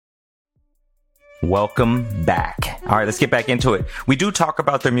Welcome back. All right, let's get back into it. We do talk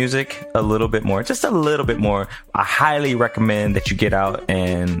about their music a little bit more, just a little bit more. I highly recommend that you get out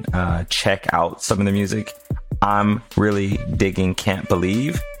and check out some of the music. I'm really digging Can't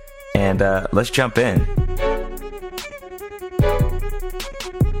Believe. And let's jump in.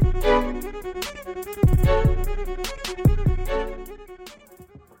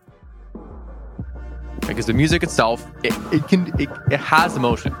 Because the music itself, it has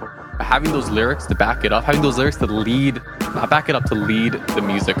emotion. Having those lyrics to back it up, having those lyrics to back it up to lead the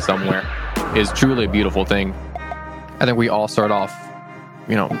music somewhere is truly a beautiful thing. I think we all start off,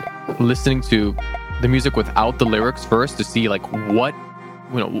 listening to the music without the lyrics first to see like what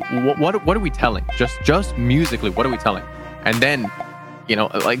are we telling? Just musically, what are we telling? And then,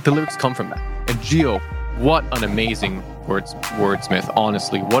 like the lyrics come from that. And Gio, what an amazing wordsmith,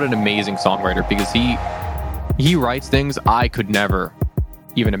 honestly. What an amazing songwriter, because he writes things I could never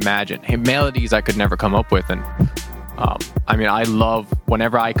even imagine. Melodies I could never come up with. And I love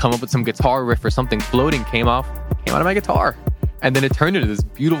whenever I come up with some guitar riff or something floating came out of my guitar. And then it turned into this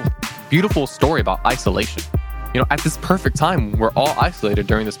beautiful story about isolation. At this perfect time, we're all isolated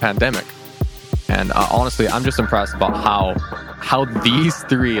during this pandemic. And honestly, I'm just impressed about how these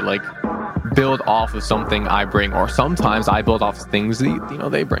three build off of something I bring, or sometimes I build off of things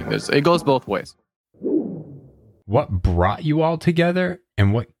they bring. It goes both ways. What brought you all together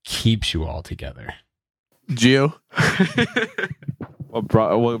and what keeps you all together? Gio? What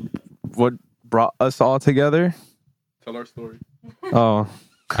brought us all together? Tell our story. Oh,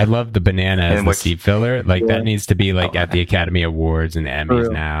 I love the banana as the seat filler. That needs to be at the Academy Awards and the Emmys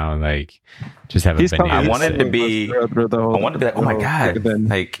now. Just have a banana. I wanted to be like, oh my God.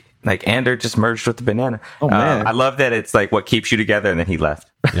 Like Ander just merged with the banana. Oh man. I love that it's what keeps you together, and then he left.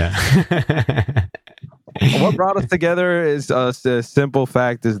 Yeah. What brought us together is a simple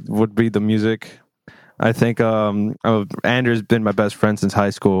fact would be the music. I think Ander's been my best friend since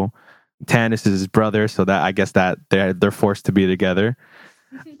high school. Tanis is his brother, so that I guess that they're forced to be together.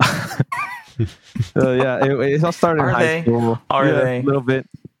 It all started in high school. Are they? A little bit.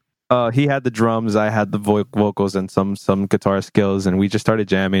 He had the drums, I had the vocals and some guitar skills, and we just started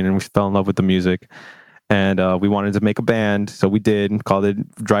jamming and we fell in love with the music. And we wanted to make a band, so we did. Called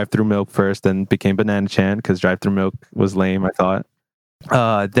it Drive Through Milk first, then became Banana Chan because Drive Through Milk was lame, I thought.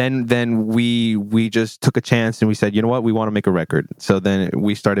 Then we just took a chance and we said, you know what, we want to make a record. So then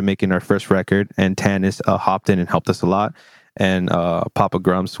we started making our first record, and Tanis hopped in and helped us a lot. And Papa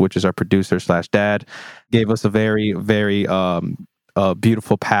Grumps, which is our producer / dad, gave us a very, very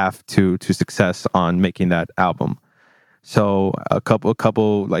beautiful path to success on making that album. So a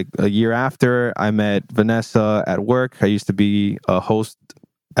year after, I met Vanessa at work. I used to be a host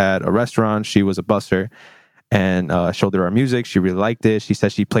at a restaurant. She was a busser, and showed her our music. She really liked it. She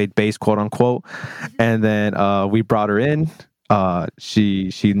said she played bass, quote unquote. And then we brought her in.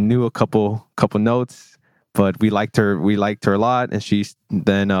 She knew a couple notes, but we liked her a lot. And she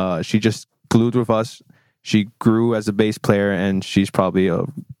just glued with us. She grew as a bass player, and she's probably one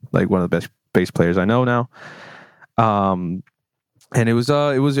of the best bass players I know now. And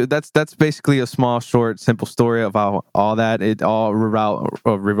that's basically a small, short, simple story of how all that it all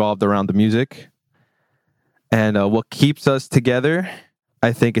revolved around the music. And what keeps us together,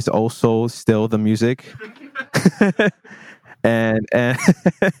 I think, is also still the music. and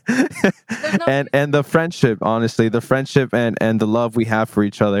the friendship, honestly, the friendship and the love we have for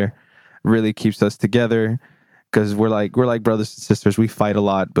each other really keeps us together, because we're like brothers and sisters. We fight a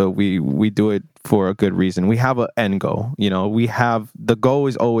lot, but we do it for a good reason. We have an end goal. The goal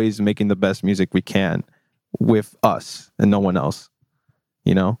is always making the best music we can with us and no one else.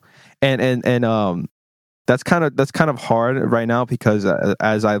 And that's kind of hard right now, because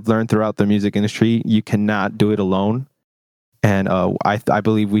as I've learned throughout the music industry, you cannot do it alone. And I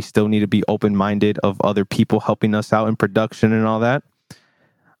believe we still need to be open-minded of other people helping us out in production and all that.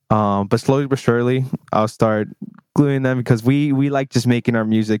 But slowly but surely, I'll start gluing them, because we like just making our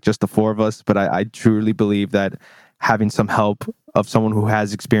music, just the four of us. But I truly believe that having some help of someone who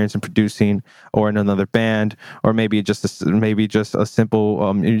has experience in producing, or in another band, or maybe just a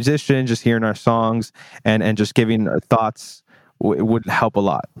simple musician just hearing our songs and just giving thoughts would help a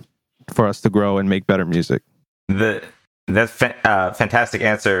lot for us to grow and make better music. That's fantastic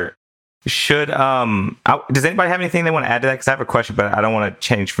answer. Does anybody have anything they want to add to that? Because I have a question, but I don't want to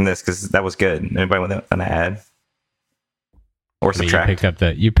change from this, because that was good. Anybody want to add or subtract?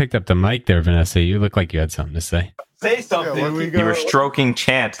 You picked up the mic there, Vanessa. You look like you had something to say. Say something. You were stroking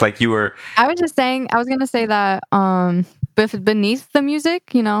Chant like you were. I was going to say that beneath the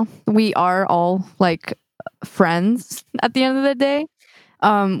music, we are all friends at the end of the day.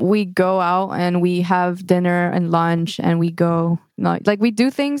 we go out and we have dinner and lunch, and we go like we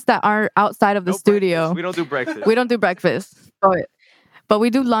do things that are outside of the studio. Breakfast. We don't do breakfast. We don't do breakfast, but we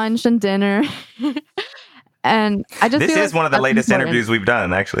do lunch and dinner. And I just this feel is like one of the that's latest important. interviews we've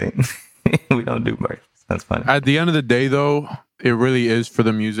done. Actually, we don't do breakfast. That's funny. At the end of the day, though, it really is for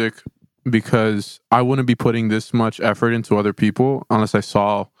the music, because I wouldn't be putting this much effort into other people unless I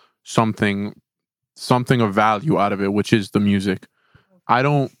saw something of value out of it, which is the music. I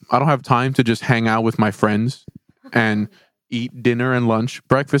don't have time to just hang out with my friends and eat dinner and lunch.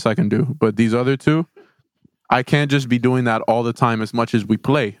 Breakfast I can do, but these other two, I can't just be doing that all the time as much as we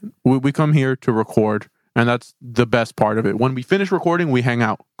play. We come here to record, and that's the best part of it. When we finish recording, we hang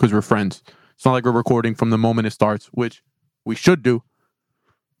out because we're friends. It's not like we're recording from the moment it starts, which we should do,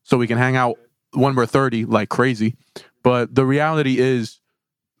 so we can hang out when we're 30 like crazy. But the reality is,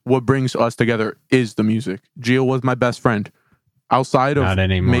 what brings us together is the music. Gio was my best friend. Outside of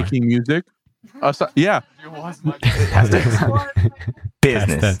making music, yeah.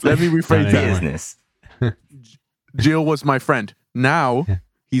 Business. Let me rephrase that. Business. Gio was my friend. Now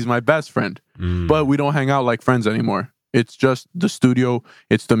he's my best friend. But we don't hang out like friends anymore. It's just the studio.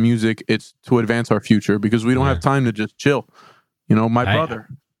 It's the music. It's to advance our future, because we don't have time to just chill. You know, my brother.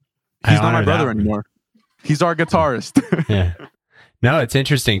 He's not my brother anymore. He's our guitarist. Yeah. No, it's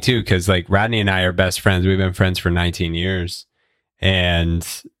interesting too, because like Rodney and I are best friends. We've been friends for 19 years. And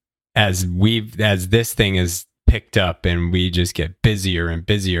as this thing is picked up and we just get busier and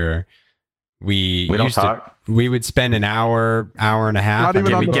busier, we don't talk. We would spend an hour and a half. Not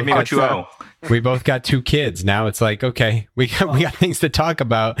even Give me what you owe. We both got 2 kids. Now it's like, okay, we got things to talk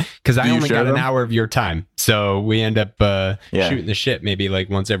about, because I only got an hour of your time. So we end up shooting the shit maybe like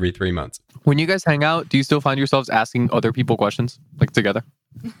once every 3 months. When you guys hang out, do you still find yourselves asking other people questions, like together?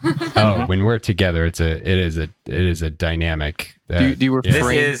 Oh, when we're together, it is a dynamic. Do you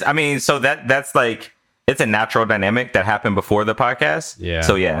refrain? That's like, it's a natural dynamic that happened before the podcast. Yeah.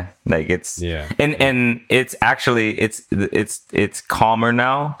 So yeah, like and it's actually it's calmer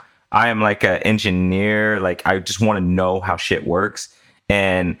now. I am like an engineer. Like, I just want to know how shit works,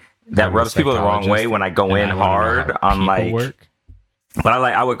 and that rubs people the wrong way when I go in hard on like. Work. But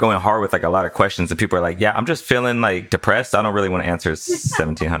I would go in hard with like a lot of questions, and people are like, "Yeah, I'm just feeling like depressed. I don't really want to answer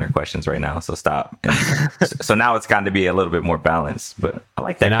 1,700 questions right now, so stop." And so now it's gotten to be a little bit more balanced. But I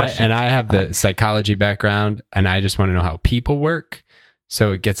like that question. I have the psychology background, and I just want to know how people work.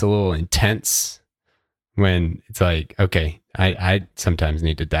 So it gets a little intense when it's like, okay, I sometimes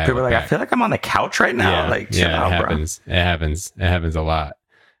need to dial. People are like, back. I feel like I'm on the couch right now. It happens. Bro. It happens a lot.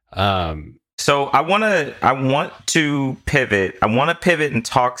 So I want to pivot. I want to pivot and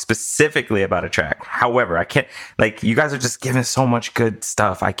talk specifically about a track. However, I can't, like, you guys are just giving so much good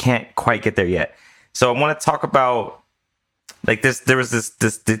stuff. I can't quite get there yet. So I want to talk about like this. There was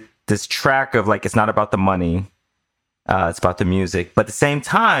this track of like, it's not about the money. It's about the music. But at the same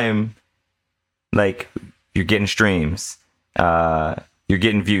time, like, you're getting streams. You're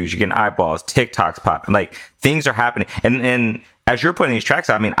getting views. You're getting eyeballs. TikTok's popping. Like, things are happening. And as you're putting these tracks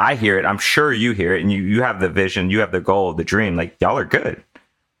out, I mean, I hear it. I'm sure you hear it, and you have the vision, you have the goal, the dream. Like, y'all are good.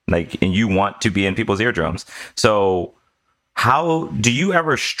 Like, and you want to be in people's eardrums. So how do you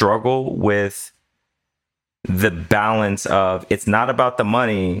ever struggle with the balance of, it's not about the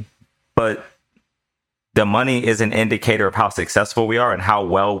money, but the money is an indicator of how successful we are and how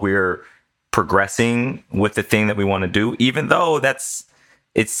well we're progressing with the thing that we want to do, even though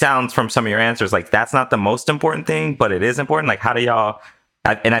it sounds from some of your answers like that's not the most important thing, but it is important. Like, how do y'all,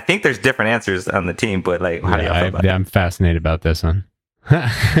 and I think there's different answers on the team, but like, how do y'all feel about it? I'm fascinated about this one.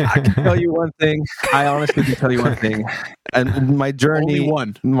 I can tell you one thing. I honestly can tell you one thing. And my journey,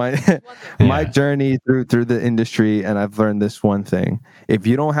 my journey through the industry, and I've learned this one thing. If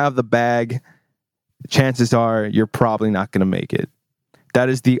you don't have the bag, chances are you're probably not going to make it. That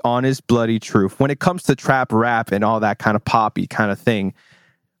is the honest, bloody truth. When it comes to trap rap and all that kind of poppy kind of thing.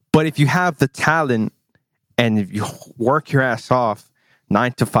 But if you have the talent and if you work your ass off,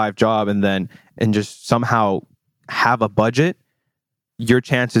 9-to-5 job, and just somehow have a budget, your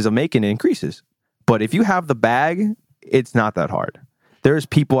chances of making it increases. But if you have the bag, it's not that hard. There's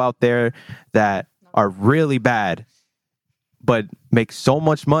people out there that are really bad, but make so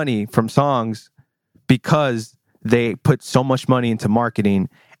much money from songs because they put so much money into marketing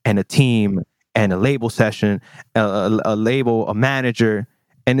and a team and a label session, a label, a manager,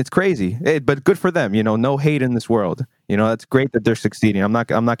 and it's crazy. But good for them, no hate in this world. That's great that they're succeeding. I'm not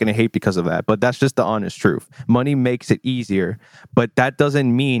going to hate because of that, but that's just the honest truth. Money makes it easier, but that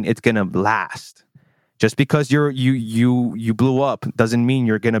doesn't mean it's going to last. Just because you blew up doesn't mean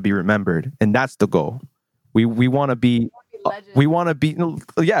you're going to be remembered, and that's the goal. We want to be we want to be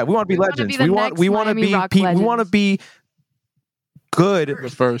yeah, we want to be legends. We want to be we want to be good. The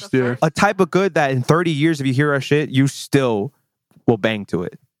first, yeah. A type of good that in 30 years, if you hear our shit, you still will bang to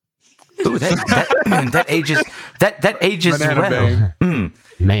it. Ooh, that ages Banana well. bang.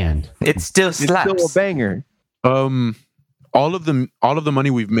 Man, It still It's slaps. still a banger. All of the money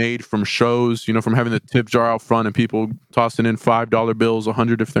we've made from shows, from having the tip jar out front and people tossing in $5 bills,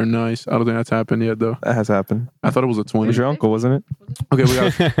 100 if they're nice. I don't think that's happened yet, though. That has happened. I thought it was a It 20. was your uncle, wasn't it? Okay, we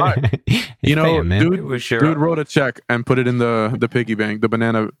got. All right. man. It was sure. Dude wrote a check and put it in the piggy bank, the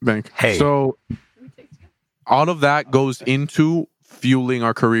banana bank. Hey. So all of that goes into fueling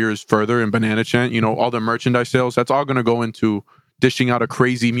our careers further in Banana Chant. All the merchandise sales, that's all going to go into dishing out a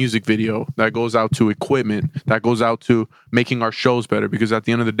crazy music video, that goes out to equipment, that goes out to making our shows better, because at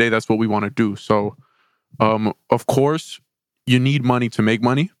the end of the day, that's what we want to do. So, of course, you need money to make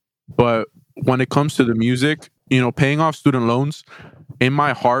money. But when it comes to the music, paying off student loans, in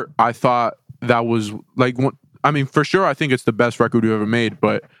my heart, I thought that was for sure, I think it's the best record we've ever made.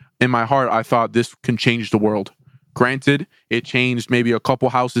 But in my heart, I thought this can change the world. Granted, it changed maybe a couple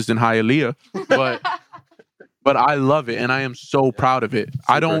houses in Hialeah, but I love it and I am so proud of it.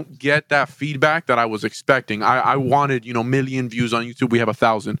 I don't get that feedback that I was expecting. I wanted, million views on YouTube. We have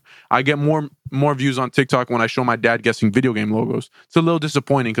 1,000. I get more views on TikTok when I show my dad guessing video game logos. It's a little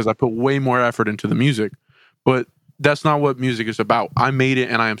disappointing because I put way more effort into the music, but that's not what music is about. I made it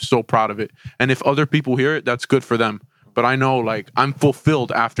and I am so proud of it. And if other people hear it, that's good for them. But I know I'm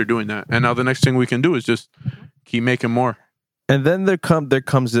fulfilled after doing that. And now the next thing we can do is just keep making more. And then there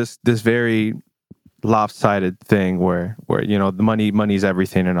comes this very lopsided thing where the money's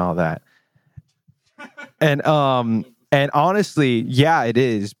everything and all that. And honestly, yeah, it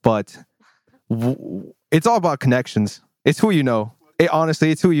is, but it's all about connections. It's who you know.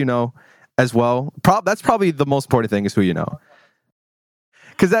 Honestly, it's who you know as well. That's probably the most important thing, is who you know.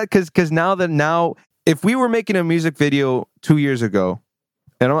 Because now if we were making a music video 2 years ago,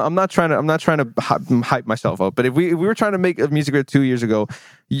 and I'm not trying to hype myself up, but if we were trying to make a music video 2 years ago,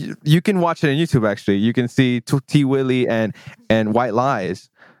 you can watch it on YouTube. Actually, you can see T Willie and White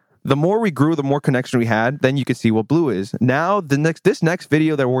Lies. The more we grew, the more connection we had. Then you can see what Blue is. Now this next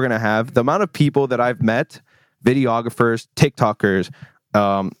video that we're gonna have, the amount of people that I've met, videographers, TikTokers,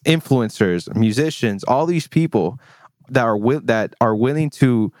 influencers, musicians, all these people that are willing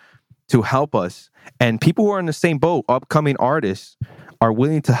to help us, and people who are in the same boat, upcoming artists, are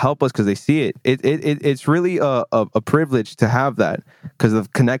willing to help us because they see it. It's really a privilege to have that, because the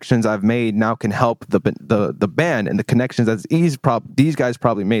connections I've made now can help the band, and the connections that these guys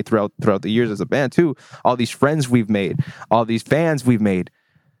probably made throughout the years as a band too. All these friends we've made, all these fans we've made,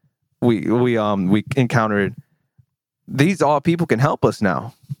 we encountered. These all people can help us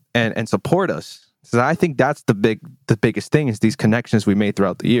now and support us. So I think that's the biggest thing, is these connections we made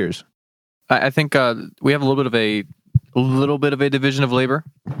throughout the years. I think we have a little bit of a division of labor.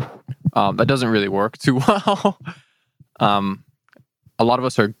 That doesn't really work too well. A lot of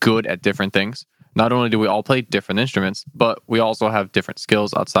us are good at different things. Not only do we all play different instruments, but we also have different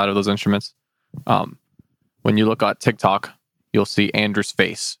skills outside of those instruments. When you look at TikTok, you'll see Andrew's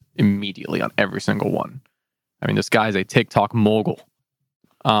face immediately on every single one. I mean, this guy's a TikTok mogul.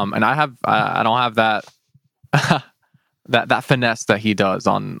 And I don't have that that finesse that he does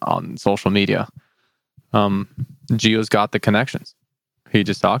on social media. Gio's got the connections. He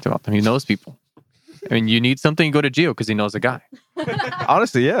just talked about them. He knows people. I mean, you need something, you go to Gio because he knows a guy.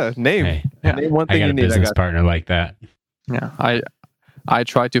 Honestly, yeah. Name one thing I got you a need. business partner like that. Yeah, I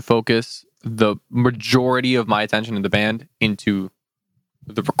try to focus the majority of my attention in the band into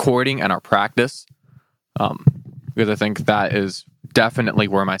the recording and our practice, because I think that is definitely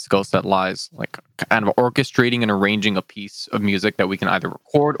where my skill set lies. Like, kind of orchestrating and arranging a piece of music that we can either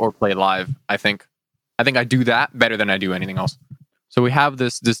record or play live. I think I do that better than I do anything else. So we have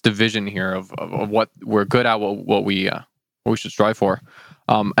this division here of what we're good at, what we should strive for.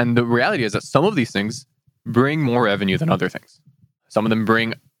 And the reality is that some of these things bring more revenue than other things. Some of them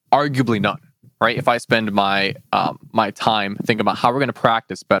bring arguably none, right? If I spend my time thinking about how we're going to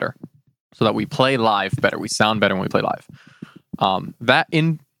practice better so that we play live better, we sound better when we play live, that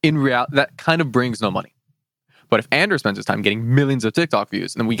in reality, that kind of brings no money. But if Andrew spends his time getting millions of TikTok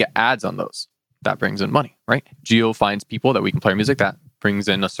views and then we get ads on those, that brings in money, right? Gio finds people that we can play music, that brings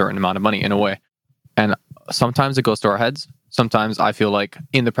in a certain amount of money in a way. And sometimes it goes to our heads. Sometimes I feel like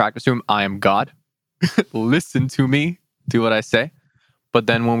in the practice room, I am God. Listen to me, do what I say. But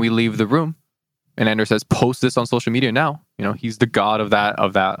then when we leave the room and Andrew says, post this on social media now, he's the God of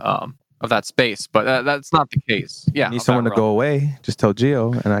that space. But that's not the case. Yeah. Need someone to go away. Just tell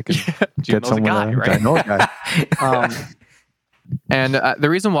Gio and I can get knows a someone guy, right? I know a guy. And the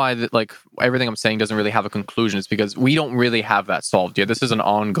reason why that like everything I'm saying doesn't really have a conclusion is because we don't really have that solved yet. This is an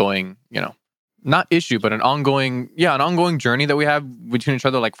ongoing, not issue, but an ongoing journey that we have between each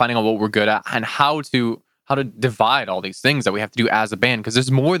other, like finding out what we're good at and how to divide all these things that we have to do as a band. Because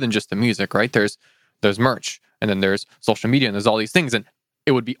there's more than just the music, right? There's merch, and then there's social media, and there's all these things. And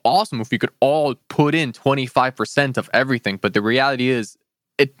it would be awesome if we could all put in 25% of everything. But the reality is,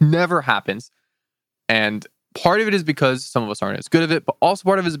 it never happens. And part of it is because some of us aren't as good at it, but also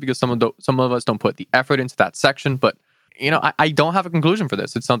part of it is because some of us don't put the effort into that section. But I don't have a conclusion for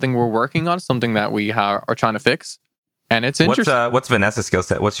this. It's something we're working on, something that we are trying to fix, and it's interesting. What's Vanessa's skill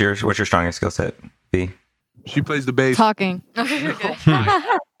set? What's your strongest skill set? B. She plays the bass. Talking. Okay.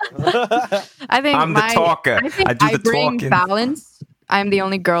 I think I'm the talker. I bring balance. I'm the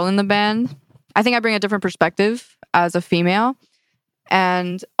only girl in the band. I think I bring a different perspective as a female,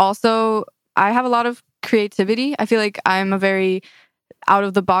 and also I have a lot of creativity. I feel like I'm a very out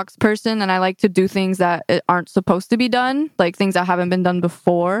of the box person, and I like to do things that aren't supposed to be done, like things that haven't been done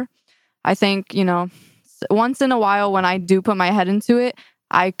before. I think, once in a while when I do put my head into it,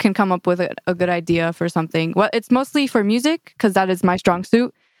 I can come up with a good idea for something. Well, it's mostly for music because that is my strong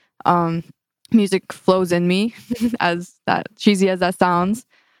suit. Music flows in me, as that cheesy as that sounds.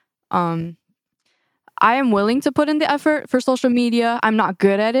 I am willing to put in the effort for social media. I'm not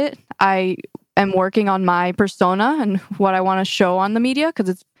good at it. I am working on my persona and what I want to show on the media, because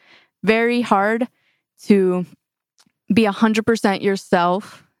it's very hard to be 100%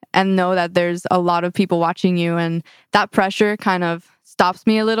 yourself and know that there's a lot of people watching you, and that pressure kind of stops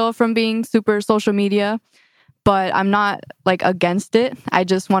me a little from being super social media. But I'm not like against it. I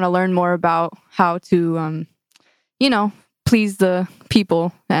just want to learn more about how to please the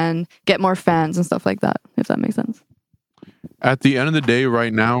people and get more fans and stuff like that, if that makes sense. At the end of the day,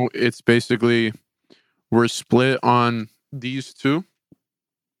 right now, it's basically we're split on these two,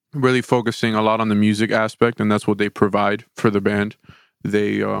 really focusing a lot on the music aspect, and that's what they provide for the band.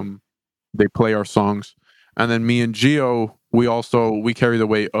 They play our songs, and then me and Gio, we carry the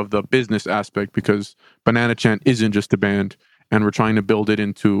weight of the business aspect, because Banana Chant isn't just a band, and we're trying to build it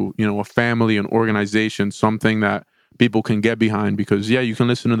into a family, an organization, something that people can get behind. Because you can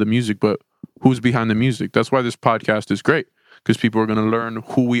listen to the music, but who's behind the music? That's why this podcast is great, because people are going to learn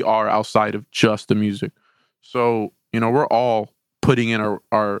who we are outside of just the music. So, we're all putting in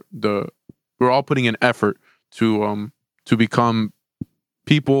we're all putting in effort to become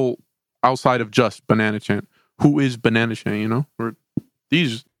people outside of just Banana Chant. Who is Banana Chant?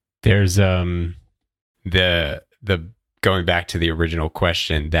 There's the going back to the original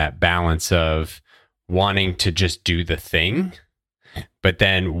question, that balance of wanting to just do the thing, but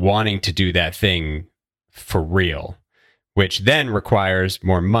then wanting to do that thing for real, which then requires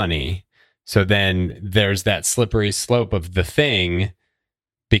more money. So then there's that slippery slope of the thing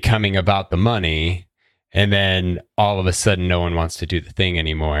becoming about the money, and then all of a sudden no one wants to do the thing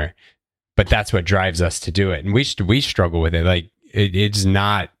anymore. But that's what drives us to do it, and we struggle with it. Like it is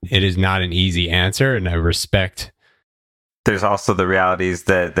not an easy answer, and I respect. There's also the realities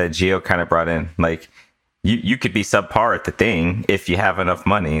that Gio kind of brought in. Like you could be subpar at the thing if you have enough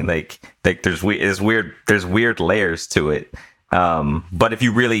money. Like there's weird layers to it. But if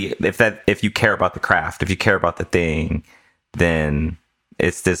you care about the craft, if you care about the thing, then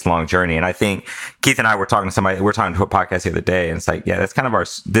it's this long journey. And I think Keith and I were talking to a podcast the other day, and it's like, that's kind of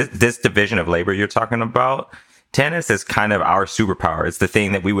this division of labor you're talking about. Tennis is kind of our superpower. It's the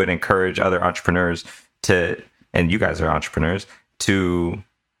thing that we would encourage other entrepreneurs to, and you guys are entrepreneurs, to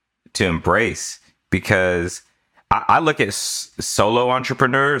embrace, because I look at solo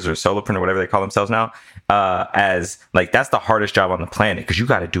entrepreneurs or solopreneur, whatever they call themselves now, as like, that's the hardest job on the planet, because you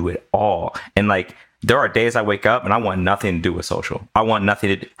got to do it all. And like, there are days I wake up and I want nothing to do with social.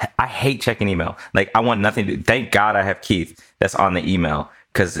 I hate checking email. Like, I want nothing to, thank God I have Keith that's on the email,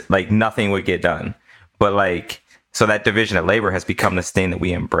 because like nothing would get done. But like, so that division of labor has become this thing that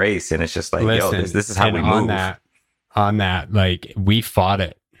we embrace. And it's just like, listen, this is how we move. On that, like, we fought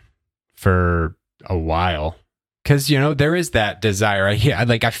it for a while, because, there is that desire.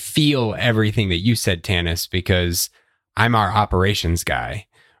 I feel everything that you said, Tanis, because I'm our operations guy.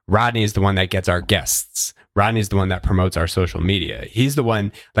 Rodney is the one that gets our guests. Rodney is the one that promotes our social media. He's the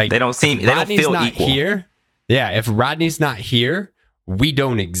one, like, they don't feel equal here. Yeah. If Rodney's not here, we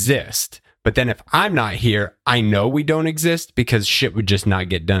don't exist. But then if I'm not here, I know we don't exist, because shit would just not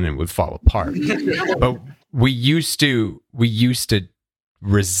get done and would fall apart. But we used to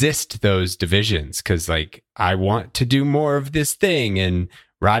resist those divisions, because like, I want to do more of this thing and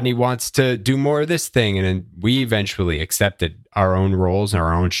Rodney wants to do more of this thing. And then we eventually accepted our own roles and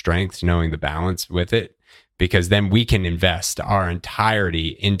our own strengths, knowing the balance with it, because then we can invest our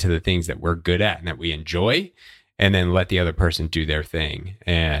entirety into the things that we're good at and that we enjoy, and then let the other person do their thing.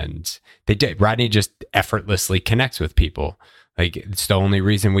 And they did. Rodney just effortlessly connects with people. Like, it's the only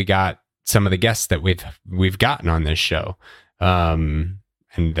reason we got some of the guests that we've gotten on this show. And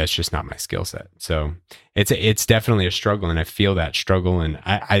that's just not my skill set. So it's definitely a struggle, and I feel that struggle. And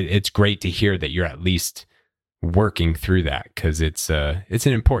it's great to hear that you're at least working through that, because it's an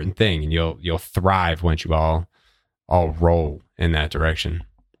important thing, and you'll thrive once you all roll in that direction.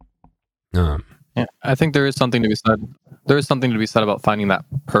 Yeah, I think there is something to be said. There is something to be said about finding that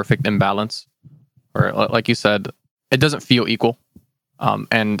perfect imbalance, or like you said, it doesn't feel equal,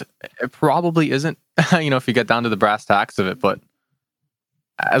 and it probably isn't. If you get down to the brass tacks of it, but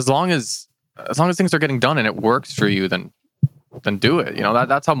as long as things are getting done and it works for you, then do it.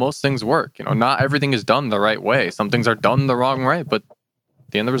 That's how most things work. Not everything is done the right way. Some things are done the wrong way, but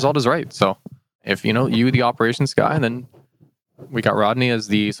the end result is right. So if you the operations guy, and then we got Rodney as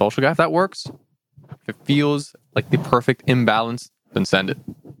the social guy, if that works, if it feels like the perfect imbalance, then send it.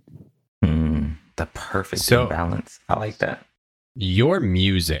 The perfect imbalance. I like that. Your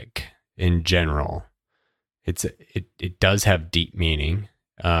music in general, it does have deep meaning.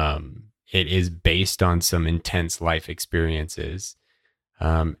 It is based on some intense life experiences.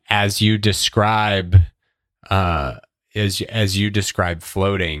 As you describe, as you describe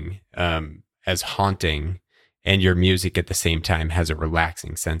floating, as haunting, and your music at the same time has a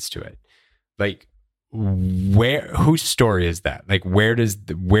relaxing sense to it. Like, whose story is that? Like, where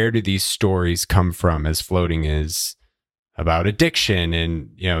do these stories come from? As floating is about addiction, and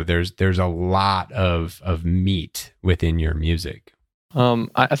there's a lot of meat within your music.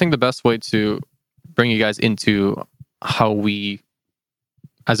 I think the best way to bring you guys into how we,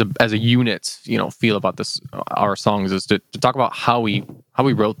 as a unit, feel about this, our songs, is to talk about how we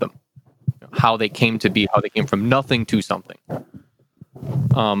wrote them, how they came to be, how they came from nothing to something.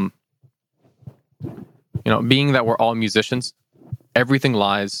 Being that we're all musicians, everything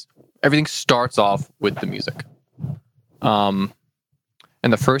starts off with the music. And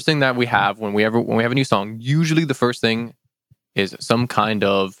the first thing that we have when we have a new song, usually the first thing is some kind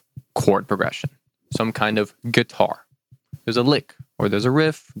of chord progression, some kind of guitar. There's a lick, or there's a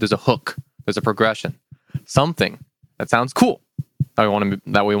riff, there's a hook, there's a progression, something that sounds cool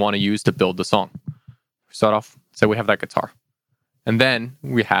that we want to use to build the song. Start off, say we have that guitar, and then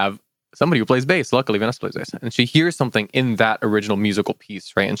we have somebody who plays bass. Luckily, Vanessa plays bass, and she hears something in that original musical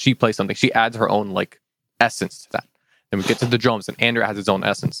piece, right? And she plays something. She adds her own essence to that. Then we get to the drums, and Andrea has his own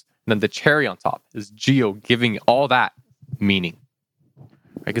essence. And then the cherry on top is Gio giving all that meaning,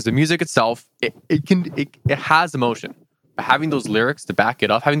 right? Because the music itself, it has emotion, but having those lyrics to back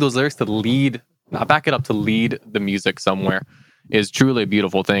it up, having those lyrics to lead the music somewhere, is truly a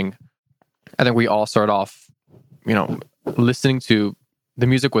beautiful thing. I think we all start off, listening to the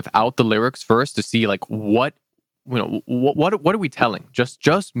music without the lyrics first, to see what are we telling?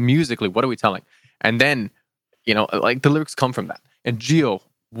 Just musically, what are we telling? And then, the lyrics come from that. And Gio,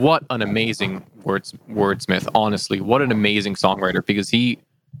 what an amazing wordsmith, honestly. What an amazing songwriter, because he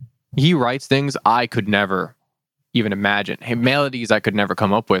writes things I could never even imagine. Melodies I could never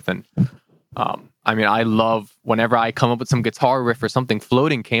come up with. And I love whenever I come up with some guitar riff or something.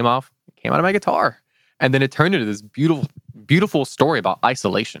 Floating came out of my guitar. And then it turned into this beautiful, beautiful story about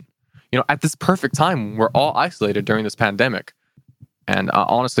isolation. At this perfect time, we're all isolated during this pandemic. And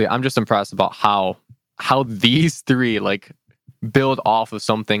honestly, I'm just impressed about how these three build off of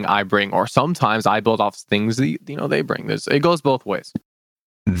something I bring, or sometimes I build off things that, they bring. It goes both ways.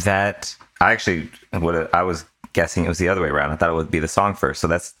 That I was guessing it was the other way around. I thought it would be the song first. So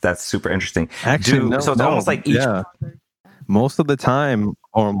that's super interesting. Actually, so it's almost like each. Yeah. Most of the time,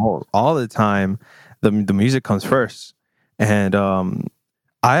 or all the time, the music comes first, and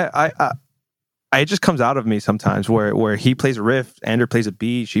it just comes out of me sometimes where he plays a riff, Andrew plays a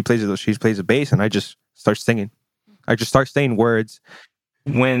beat, she plays a bass, and I just start singing. I just start saying words.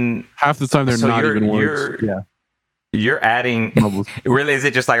 When half the time they're not even words. You're adding. Really, is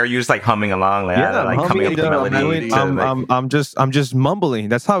it just are you just humming along? Coming up with melody. I'm just mumbling.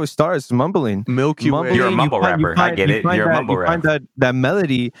 That's how it starts. Mumbling. Milky Way. You're a mumble rapper. I get it. You're a mumble rapper. You find that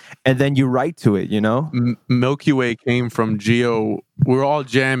melody, and then you write to it. Milky Way came from Gio. We were all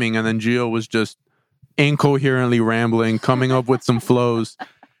jamming, and then Gio was just incoherently rambling, coming up with some flows,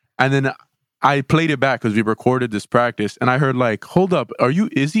 and then I played it back because we recorded this practice, and I heard hold up,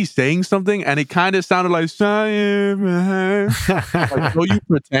 is he saying something? And it kind of sounded like, so you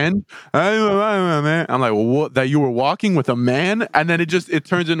pretend? I'm like, what? That you were walking with a man? And then it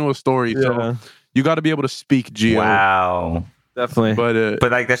turns into a story. Yeah. So you got to be able to speak, Gio. Wow. Definitely.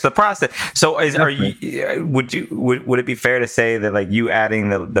 But like that's the process. So are you? Would it be fair to say that like you adding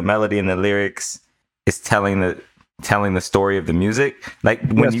the melody and the lyrics is telling the story of the music? Like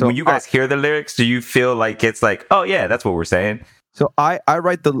when you guys hear the lyrics, do you feel like it's like, oh yeah, that's what we're saying? So I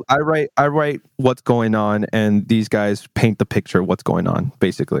write what's going on, and these guys paint the picture of what's going on,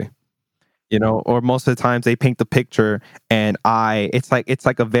 basically. You know, or most of the times they paint the picture, and it's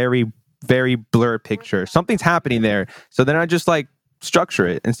like a very, very blurred picture. Something's happening there, so then I just like structure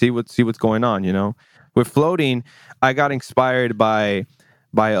it and see what's going on. You know, with Floating, I got inspired by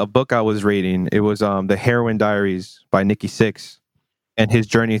a book I was reading. It was The Heroin Diaries by Nikki Sixx, and his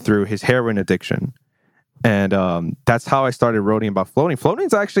journey through his heroin addiction. And that's how I started writing about Floating.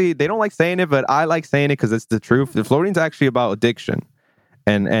 Floating's actually, they don't like saying it, but I like saying it because it's the truth. The Floating's actually about addiction.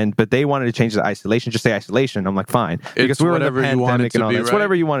 But they wanted to change the isolation. Just say isolation. I'm like, fine. Because we were in the pandemic and all that. It's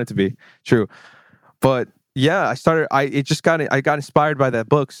whatever you want it to be. True. But yeah, I got inspired by that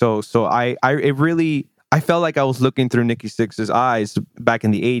book. So I felt like I was looking through Nikki Sixx's eyes back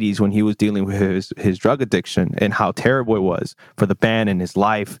in the 80s when he was dealing with his drug addiction and how terrible it was for the band and his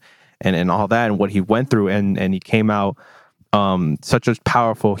life and all that and what he went through. And he came out such a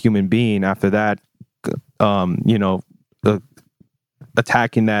powerful human being after that,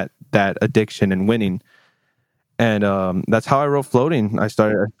 attacking that addiction and winning. And that's how I wrote Floating. I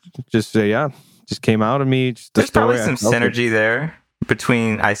started just came out of me. There's probably some synergy there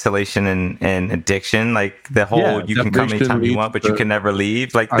between isolation and addiction, like the whole you can come anytime you want, but you can never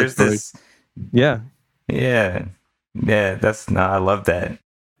leave. Like there's this. Yeah. I love that.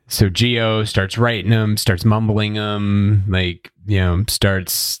 So Gio starts writing them, starts mumbling them, like,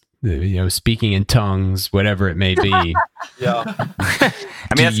 starts, speaking in tongues, whatever it may be. Yeah. I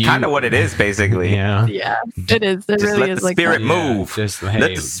mean, that's kind of what it is, basically. Yeah. Yeah, it is. It really is like spirit that. move. Just,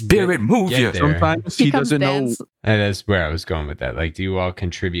 Let the spirit move you. Sometimes he doesn't know. And that's where I was going with that. Like, do you all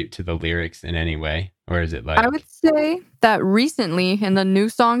contribute to the lyrics in any way? Or is it like... I would say that recently in the new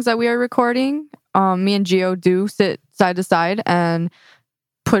songs that we are recording, me and Gio do sit side to side and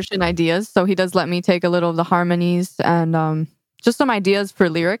push in ideas. So he does let me take a little of the harmonies and just some ideas for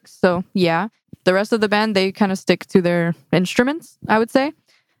lyrics. So yeah, the rest of the band, they kind of stick to their instruments, I would say.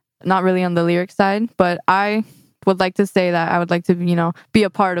 Not really on the lyric side, but I would like to say that I would like to, be a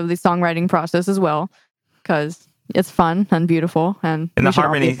part of the songwriting process as well, because it's fun and beautiful. And the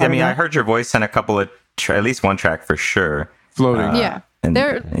harmony, I heard your voice in a couple of, at least one track for sure. Floating.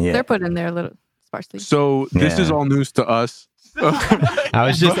 They're put in there a little sparsely. So this is all news to us.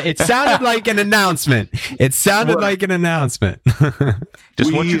 It sounded like an announcement. Just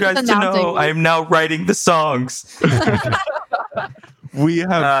want you guys to know I am now writing the songs. We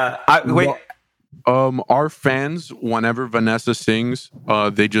have our fans, whenever Vanessa sings,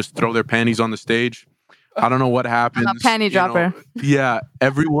 they just throw their panties on the stage. I don't know what happens. I'm a panty dropper.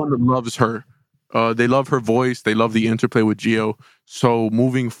 Everyone loves her. They love her voice. They love the interplay with Gio. So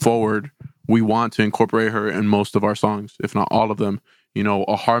moving forward, we want to incorporate her in most of our songs, if not all of them.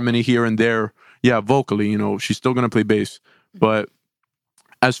 A harmony here and there. Yeah, vocally, she's still going to play bass. But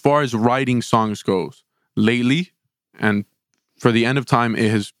as far as writing songs goes, lately, and for the end of time, it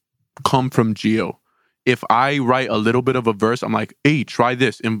has come from Gio. If I write a little bit of a verse, I'm like, hey, try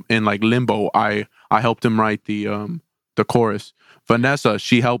this. In like Limbo, I helped him write the chorus. Vanessa,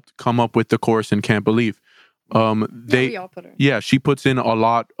 she helped come up with the chorus in Can't Believe. We all put her. Yeah, she puts in a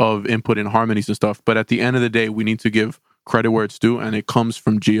lot of input in harmonies and stuff. But at the end of the day, we need to give credit where it's due, and it comes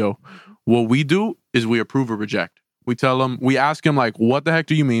from Gio. What we do is we approve or reject. We tell him, we ask him like, what the heck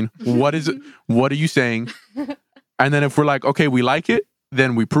do you mean? What is it? What are you saying? And then if we're like, okay, we like it,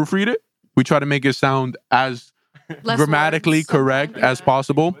 then we proofread it. We try to make it sound as grammatically correct as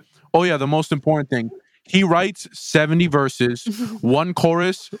possible. Oh yeah, the most important thing. He writes 70 verses, one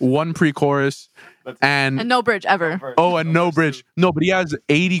chorus, one pre-chorus, and no bridge ever. Oh, and no bridge. No, but he has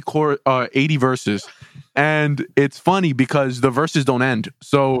 80 verses. And it's funny because the verses don't end.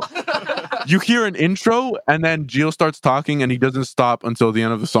 So you hear an intro and then Gio starts talking and he doesn't stop until the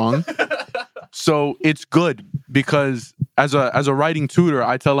end of the song. So it's good because as a writing tutor,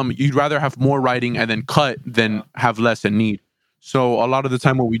 I tell him you'd rather have more writing and then cut than have less and need. So a lot of the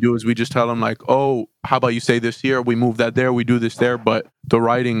time what we do is we just tell them like, oh, how about you say this here? We move that there. We do this there. But the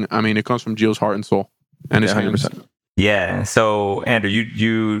writing, it comes from Gio's heart and soul and his hands. Yeah. So Andrew,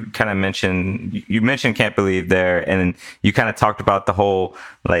 you kind of mentioned Can't Believe there, and you kind of talked about the whole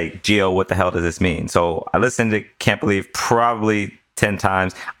like Gio, what the hell does this mean? So I listened to Can't Believe probably 10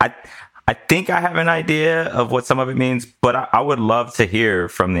 times. I think I have an idea of what some of it means, but I would love to hear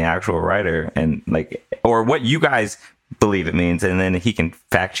from the actual writer and or what you guys believe it means, and then he can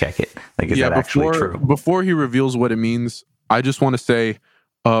fact check it. Like, is that actually true? Before he reveals what it means, I just want to say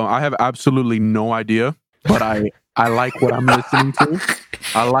I have absolutely no idea, but I like what I'm listening to.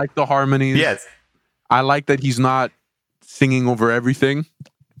 I like the harmonies. Yes. I like that he's not singing over everything,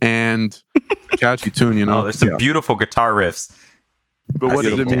 and catchy tune, you know. Oh, there's some beautiful guitar riffs. But what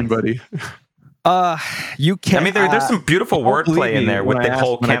does it mean, buddy? You can't. I mean, there's some beautiful won't wordplay believe in me there with when the I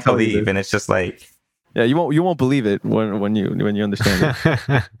whole ask- when I can't tell you believe, this. and it's just like Yeah, you won't believe it when you understand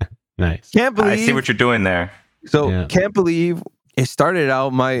it. Nice. Can't believe. I see what you're doing there. So Yeah. can't believe it started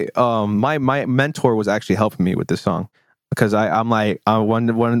out. My mentor was actually helping me with this song because I'm like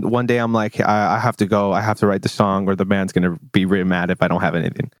one day I'm like I have to go. I have to write the song or the band's gonna be really mad if I don't have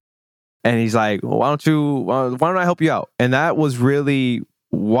anything. And he's like, well, why don't I help you out? And that was really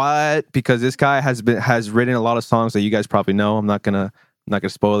what, because this guy has written a lot of songs that you guys probably know. I'm not gonna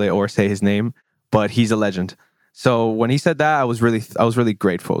spoil it or say his name, but he's a legend. So when he said that, I was really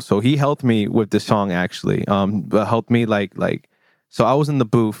grateful. So he helped me with this song actually. Helped me like so I was in the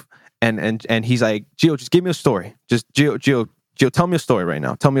booth and he's like, Gio, just give me a story. Just Gio, tell me a story right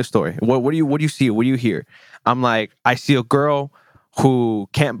now. Tell me a story. What do you see? What do you hear? I'm like, I see a girl who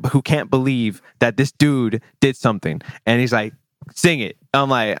can't believe that this dude did something. And he's like, sing it. I'm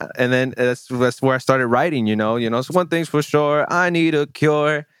like, and then that's where I started writing, you know. So one thing's for sure, I need a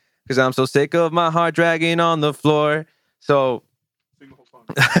cure. Because I'm so sick of my heart dragging on the floor. So,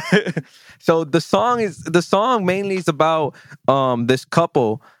 so the song mainly is about this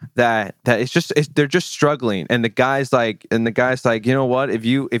couple that they're just struggling, and the guy's like, you know what? If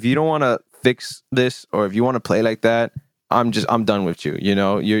you don't want to fix this, or if you want to play like that, I'm done with you. You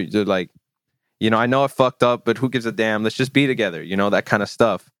know, you're like, you know, I know I fucked up, but who gives a damn? Let's just be together. You know, that kind of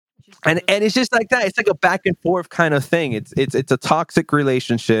stuff. And it's just like that. It's like a back and forth kind of thing. It's a toxic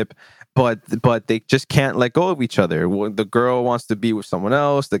relationship, but they just can't let go of each other. The girl wants to be with someone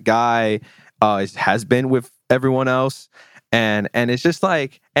else. The guy has been with everyone else, and it's just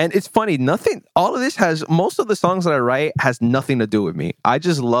like, and it's funny. All of this most of the songs that I write has nothing to do with me. I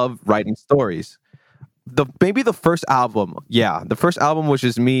just love writing stories. Maybe the first album, was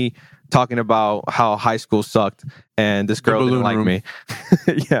just me talking about how high school sucked and this girl didn't like me.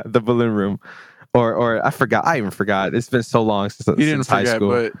 Yeah, the balloon room. Or I even forgot. It's been so long since high school.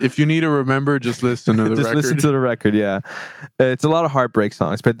 But if you need to remember, just listen to the record. Listen to the record, yeah. It's a lot of heartbreak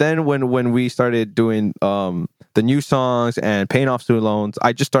songs. But then when we started doing the new songs and paying off student loans,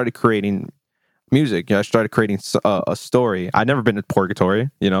 I just started creating music. You know, I started creating a story. I'd never been to purgatory,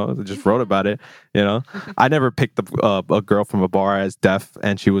 you know, I just wrote about it, you know. I never picked up a girl from a bar as deaf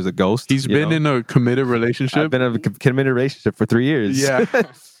and she was a ghost. He's been in a committed relationship. I've been in a committed relationship for 3 years. Yeah.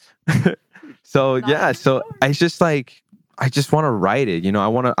 So I just like, I just want to write it, you know. I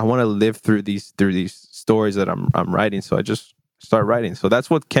want to live through these stories that I'm writing. So I just start writing. So that's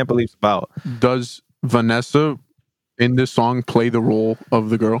what Can't Believe's about. Does Vanessa in this song play the role of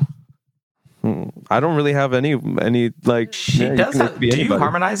the girl? I don't really have any like. She does. Do you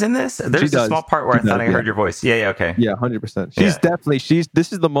harmonize in this? There's a small part where I thought I heard your voice. Yeah. Okay. Yeah, 100%. She's definitely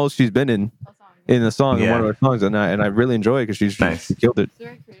this is the most she's been in the song, in one of her songs, and I really enjoy it because she killed it.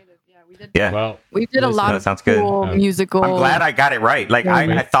 Very creative. Yeah, we did. Yeah. Well, We did a lot of sounds cool good. musical. I'm glad I got it right. Like Yeah,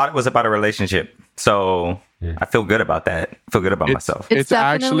 I thought it was about a relationship, so Yeah. I feel good about that. I feel good about myself. It's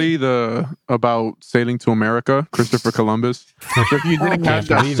definitely- actually about sailing to America, Christopher Columbus. So if you didn't catch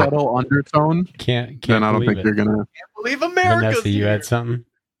that believe it. subtle undertone, can't then I don't believe think it. you're gonna. Believe America. Vanessa, you had something?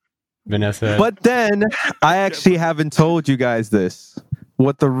 Vanessa, But then I actually haven't told you guys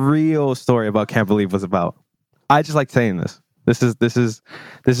what the real story about Can't Believe was about. I just like saying this. This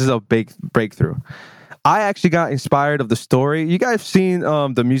is a big breakthrough. I actually got inspired of the story. You guys seen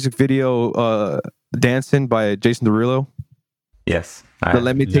the music video Dancing by Jason Derulo? Yes. The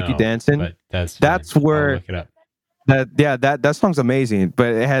Let Me Take You No, Dancing. but that's That's fine. where- I'll look it up. That song's amazing, but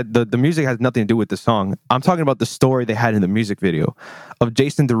it had the music has nothing to do with the song. I'm talking about the story they had in the music video of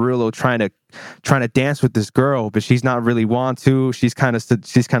Jason Derulo trying to dance with this girl, but she's not really want to. She's kind of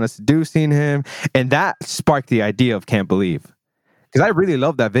seducing him, and that sparked the idea of Can't Believe, because I really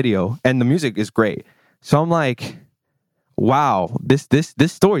love that video and the music is great. So I'm like, wow, this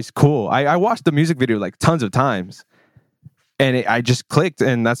story's cool. I watched the music video like tons of times, and I just clicked,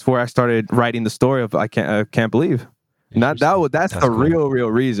 and that's where I started writing the story of I Can't Believe. And that's That's the cool. real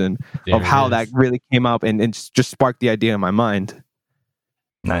reason Yeah, of how it that is. really came out and just sparked the idea in my mind.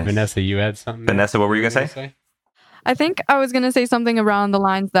 Nice. Vanessa, you had something? Vanessa, what were you gonna say? I think I was going to say something around the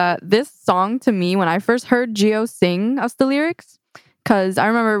lines that this song to me, when I first heard Gio sing us the lyrics, because I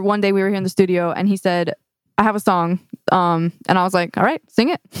remember one day we were here in the studio and he said, I have a song. And I was like, all right, sing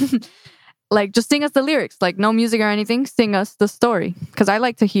it. Like, just sing us the lyrics, like no music or anything. Sing us the story. Because I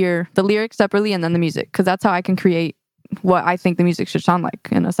like to hear the lyrics separately and then the music, because that's how I can create what I think the music should sound like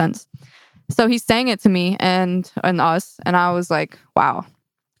in a sense. So he sang it to me and us, and I was like, wow,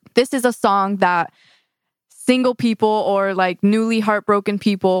 this is a song that single people or like newly heartbroken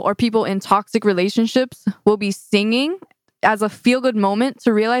people or people in toxic relationships will be singing as a feel-good moment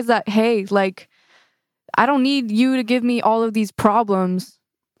to realize that, hey, like, I don't need you to give me all of these problems.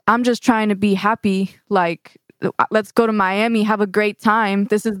 I'm just trying to be happy. Like, let's go to Miami, have a great time.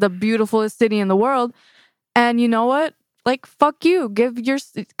 This is the beautifulest city in the world. And you know what? Like, fuck you.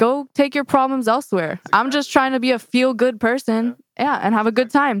 Go take your problems elsewhere. I'm just trying to be a feel-good person. Yeah, and have a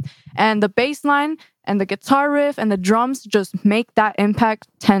good time. And the bass line and the guitar riff and the drums just make that impact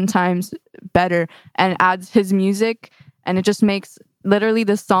 10 times better and adds his music. And it just makes, literally,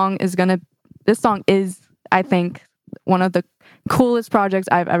 this song is, I think, one of the coolest projects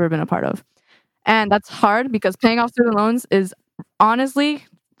I've ever been a part of. And that's hard because Paying Off Student Loans is honestly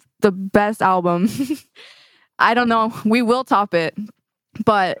the best album. I don't know. We will top it.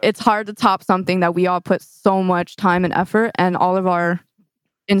 But it's hard to top something that we all put so much time and effort and all of our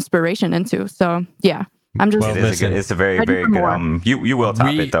inspiration into. So, yeah. I'm just... It's a very, very good album. You will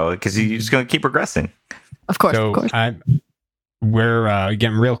top it, though, because you're just going to keep progressing. Of course, of course. We're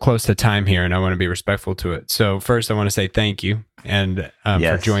getting real close to time here, and I want to be respectful to it. So first, I want to say thank you and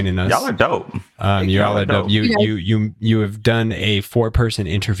for joining us. Y'all are dope. Y'all are dope. You have done a 4-person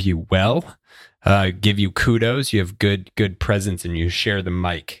interview well. Give you kudos. You have good presence, and you share the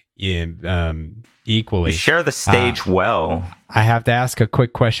mic equally. You share the stage well. I have to ask a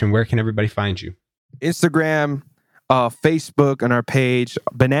quick question. Where can everybody find you? Instagram, Facebook, on our page.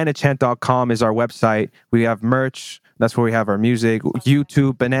 bananachant.com is our website. We have merch. That's where we have our music.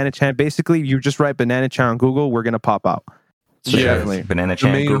 YouTube, Banana Chant. Basically, you just write Banana Chant on Google, we're going to pop out. So definitely. Banana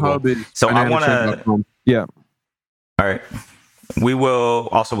Chant, Google. So I want to... Yeah. All right. We will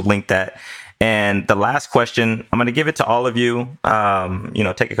also link that. And the last question, I'm going to give it to all of you.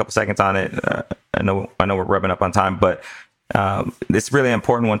 Take a couple seconds on it. I know we're rubbing up on time, but it's really an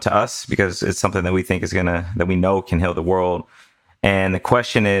important one to us because it's something that we think that we know can heal the world. And the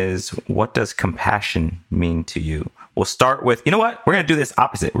question is, what does compassion mean to you? We'll start with, you know what? We're going to do this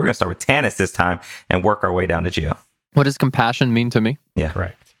opposite. We're going to start with Tanis this time and work our way down to Gio. What does compassion mean to me? Yeah.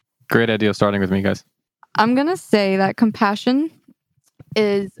 Right. Great idea starting with me, guys. I'm going to say that compassion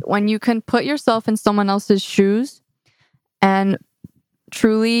is when you can put yourself in someone else's shoes and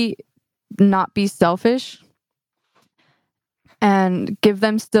truly not be selfish and give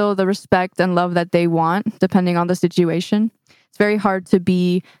them still the respect and love that they want, depending on the situation. It's very hard to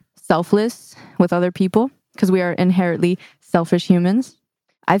be selfless with other people because we are inherently selfish humans.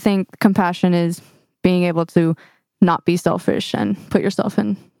 I think compassion is being able to not be selfish and put yourself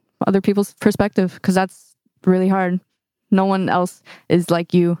in other people's perspective because that's really hard. No one else is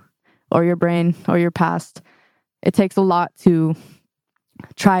like you or your brain or your past. It takes a lot to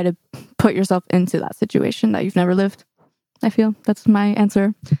try to put yourself into that situation that you've never lived. I feel that's my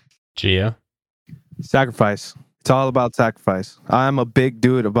answer. Gio? Sacrifice. It's all about sacrifice. I'm a big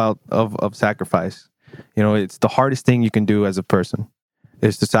dude of sacrifice. It's the hardest thing you can do as a person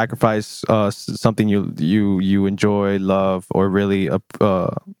is to sacrifice something you enjoy, love, or really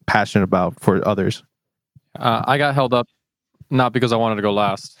passionate about for others. I got held up not because I wanted to go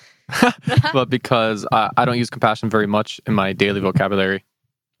last, but because I don't use compassion very much in my daily vocabulary.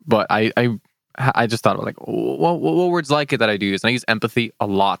 But I just thought, like, what words like it that I do use? And I use empathy a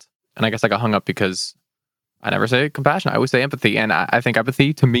lot. And I guess I got hung up because I never say compassion. I always say empathy. And I think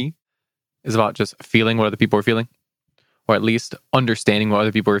empathy, to me, is about just feeling what other people are feeling. Or at least understanding what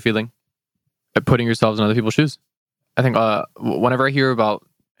other people are feeling. Putting yourselves in other people's shoes. I think whenever I hear about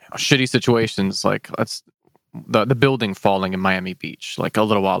shitty situations, like the building falling in Miami Beach, like a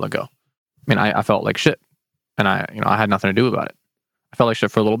little while ago. I mean, I felt like shit. And I had nothing to do about it. I felt like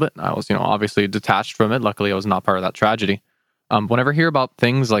shit for a little bit. I was, obviously detached from it. Luckily, I was not part of that tragedy. Whenever I hear about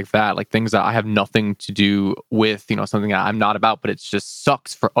things like that, like things that I have nothing to do with, something that I'm not about, but it just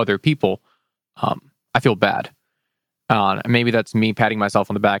sucks for other people, I feel bad. Maybe that's me patting myself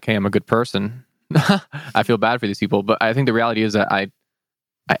on the back. Hey, I'm a good person. I feel bad for these people. But I think the reality is that I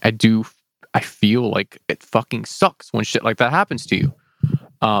feel like it fucking sucks when shit like that happens to you.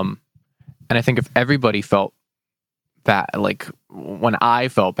 And I think if everybody felt that, like when I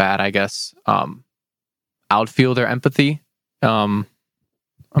felt bad, I guess I would feel their empathy. I'm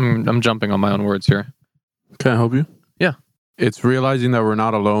jumping on my own words here. Can I help you? Yeah. It's realizing that we're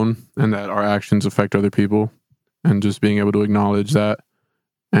not alone and that our actions affect other people, and just being able to acknowledge that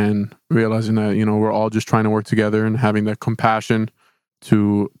and realizing that, we're all just trying to work together and having that compassion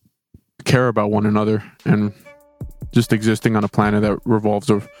to care about one another and just existing on a planet that revolves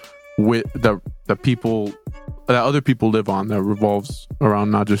with the people that other people live on, that revolves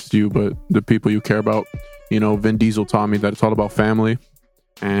around not just you but the people you care about. You know, Vin Diesel taught me that it's all about family,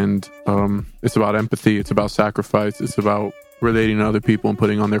 and it's about empathy, it's about sacrifice, it's about relating to other people and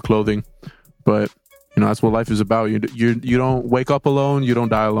putting on their clothing. But you know, that's what life is about. You don't wake up alone, you don't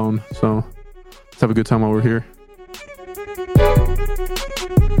die alone. So let's have a good time while we're here.